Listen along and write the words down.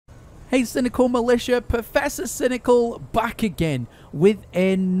Hey Cynical Militia, Professor Cynical back again with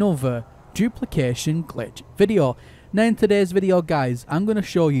another duplication glitch video. Now in today's video guys, I'm going to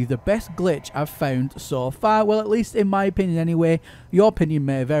show you the best glitch I've found so far. Well, at least in my opinion anyway. Your opinion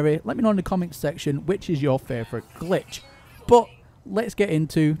may vary. Let me know in the comments section which is your favourite glitch. But let's get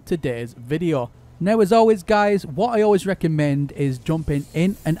into today's video. Now as always guys, what I always recommend is jumping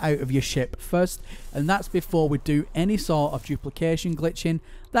in and out of your ship first, and that's before we do any sort of duplication glitching.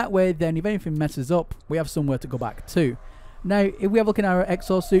 That way then if anything messes up, we have somewhere to go back to. Now if we have a look at our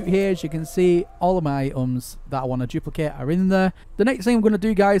exosuit here, as you can see, all of my items that I want to duplicate are in there. The next thing I'm going to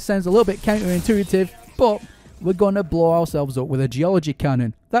do guys sounds a little bit counterintuitive, but we're going to blow ourselves up with a geology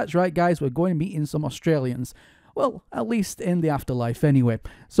cannon. That's right guys, we're going to meet in some Australians. Well, at least in the afterlife anyway.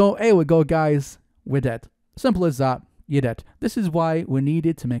 So here we go guys. We're dead. Simple as that. You're dead. This is why we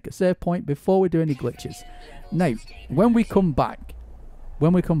needed to make a save point before we do any glitches. Now, when we come back,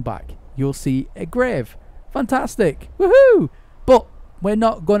 you'll see a grave. Fantastic. Woohoo! But we're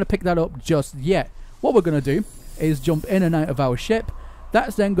not going to pick that up just yet. What we're going to do is jump in and out of our ship.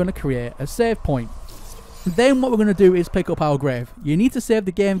 That's then going to create a save point. Then what we're going to do is pick up our grave. You need to save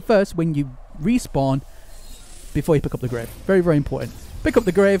the game first when you respawn before you pick up the grave. Very, very important. Pick up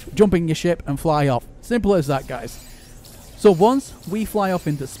the grave, jump in your ship and fly off. Simple as that guys. So once we fly off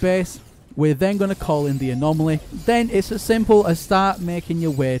into space, we're then going to call in the anomaly. Then it's as simple as start making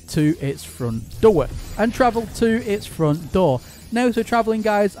your way to its front door and travel to its front door. Now to traveling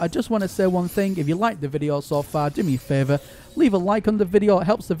guys, I just want to say one thing. If you liked the video so far, do me a favour, leave a like on the video. It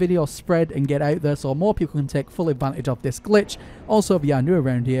helps the video spread and get out there so more people can take full advantage of this glitch. Also if you are new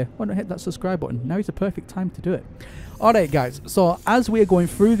around here, why not hit that subscribe button? Now is the perfect time to do it. Alright guys, so as we are going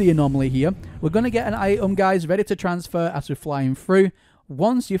through the anomaly here, we're going to get an item guys ready to transfer as we're flying through.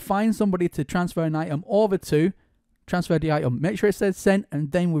 Once you find somebody to transfer an item over to, transfer the item, make sure it says sent,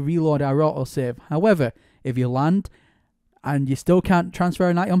 and then we reload our autosave. However, if you land and you still can't transfer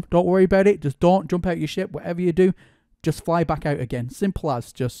an item, don't worry about it. Just don't jump out your ship. Whatever you do, just fly back out again. Simple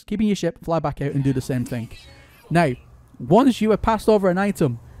as, just keep in your ship, fly back out and do the same thing. Now, once you have passed over an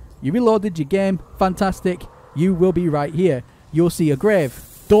item, you reloaded your game, fantastic. You will be right here. You'll see a grave.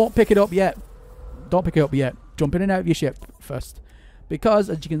 Don't pick it up yet. Don't pick it up yet. Jump in and out of your ship first. Because,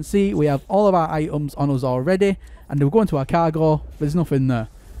 as you can see, we have all of our items on us already. And we're going to our cargo. There's nothing there.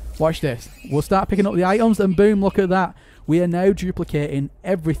 Watch this. We'll start picking up the items and boom, look at that. We are now duplicating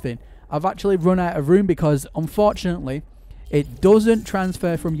everything. I've actually run out of room because, unfortunately, it doesn't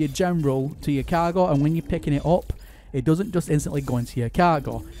transfer from your general to your cargo. And when you're picking it up, it doesn't just instantly go into your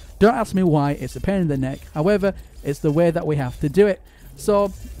cargo. Don't ask me why, it's a pain in the neck. However, it's the way that we have to do it.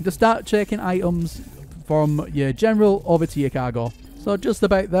 So, to start taking items from your general over to your cargo. So just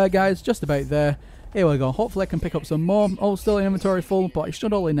about there guys, just about there. Here we go, hopefully I can pick up some more. Oh, still inventory full, but it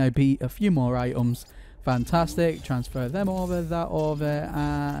should only now be a few more items. Fantastic, transfer them over, that over,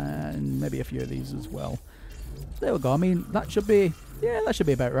 and maybe a few of these as well. There we go, I mean, that should be, yeah, that should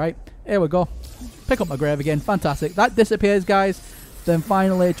be about right. Here we go. Pick up my grave again, fantastic. That disappears guys. Then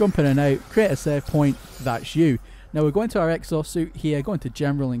finally, jump in and out, create a save point, that's you. Now we're going to our exosuit here, going to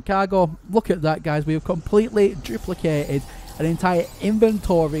general and cargo. Look at that guys, we have completely duplicated an entire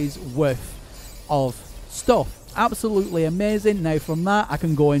inventory's worth of stuff. Absolutely amazing. Now from that, I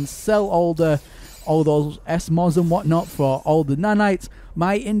can go and sell all those S-mods and whatnot for all the nanites.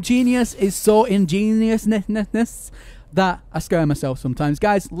 My ingenious is so ingeniousness that I scare myself sometimes.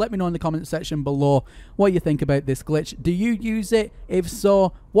 Guys, let me know in the comment section below what you think about this glitch. Do you use it? If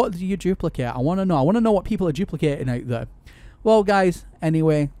so, what do you duplicate? I want to know. I want to know what people are duplicating out there. Well guys,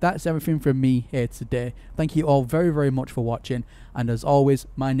 anyway, that's everything from me here today. Thank you all very, very much for watching. And as always,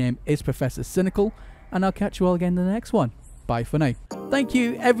 my name is Professor Cynical, and I'll catch you all again in the next one. Bye for now. Thank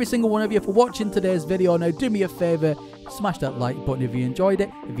you every single one of you for watching today's video. Now do me a favour, smash that like button if you enjoyed it.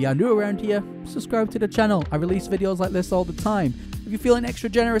 If you are new around here, subscribe to the channel. I release videos like this all the time. If you're feeling extra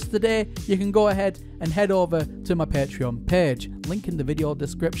generous today, you can go ahead and head over to my Patreon page. Link in the video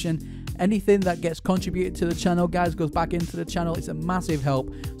description. Anything that gets contributed to the channel, guys, goes back into the channel. It's a massive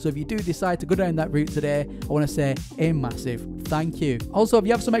help. So if you do decide to go down that route today, I want to say a massive thank you. Also, if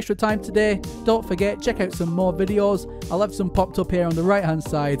you have some extra time today, don't forget, check out some more videos. I'll have some popped up here on the right hand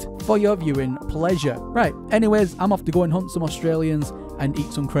side for your viewing pleasure. Right, anyways, I'm off to go and hunt some Australians and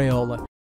eat some Crayola.